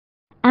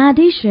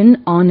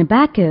Addition on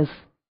Abacus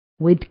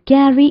with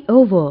carry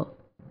over.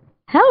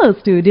 Hello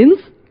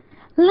students,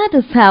 let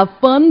us have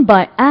fun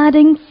by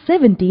adding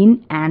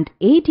 17 and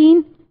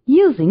 18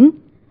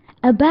 using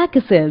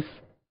abacuses.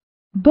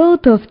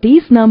 Both of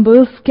these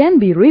numbers can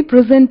be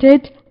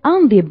represented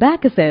on the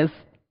abacuses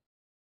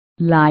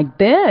like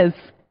this.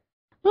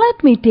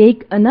 Let me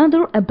take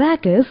another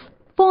abacus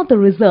for the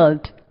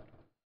result.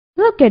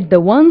 Look at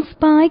the one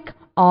spike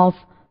of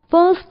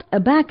first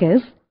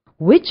abacus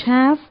which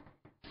has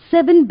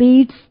 7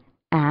 beads,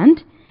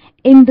 and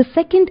in the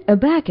second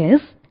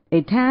abacus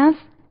it has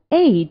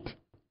 8.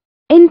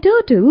 In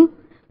total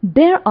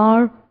there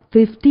are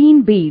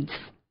 15 beads.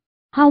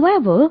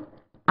 However,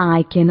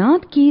 I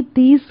cannot keep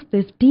these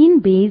 15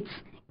 beads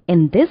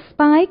in this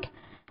spike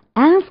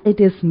as it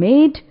is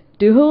made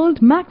to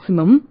hold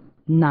maximum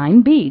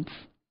 9 beads.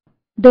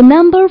 The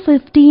number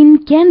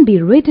 15 can be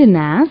written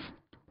as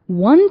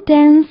 1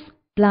 tens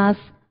plus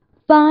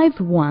 5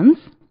 ones.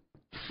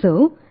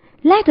 So,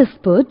 let us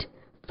put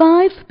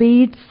 5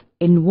 beads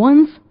in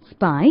ones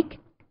spike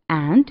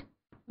and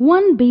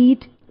 1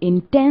 bead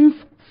in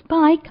tens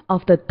spike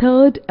of the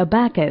third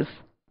abacus.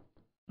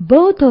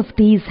 Both of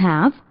these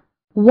have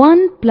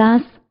 1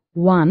 plus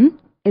 1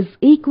 is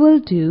equal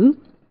to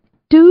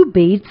 2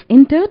 beads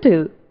in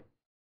total.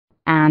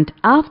 And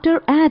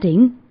after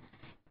adding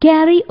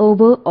carry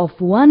over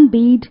of 1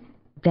 bead,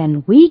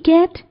 then we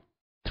get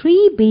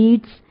 3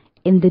 beads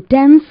in the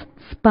tens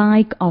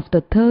spike of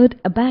the third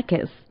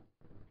abacus.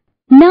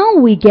 Now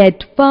we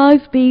get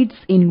 5 beads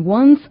in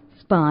ones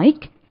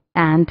spike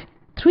and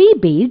 3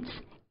 beads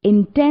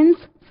in tens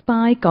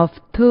spike of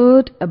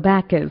third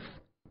abacus.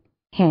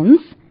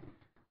 Hence,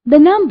 the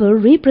number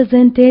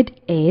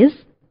represented is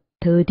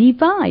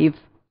 35.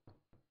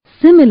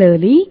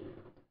 Similarly,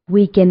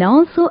 we can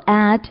also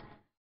add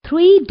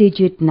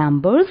 3-digit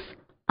numbers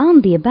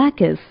on the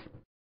abacus.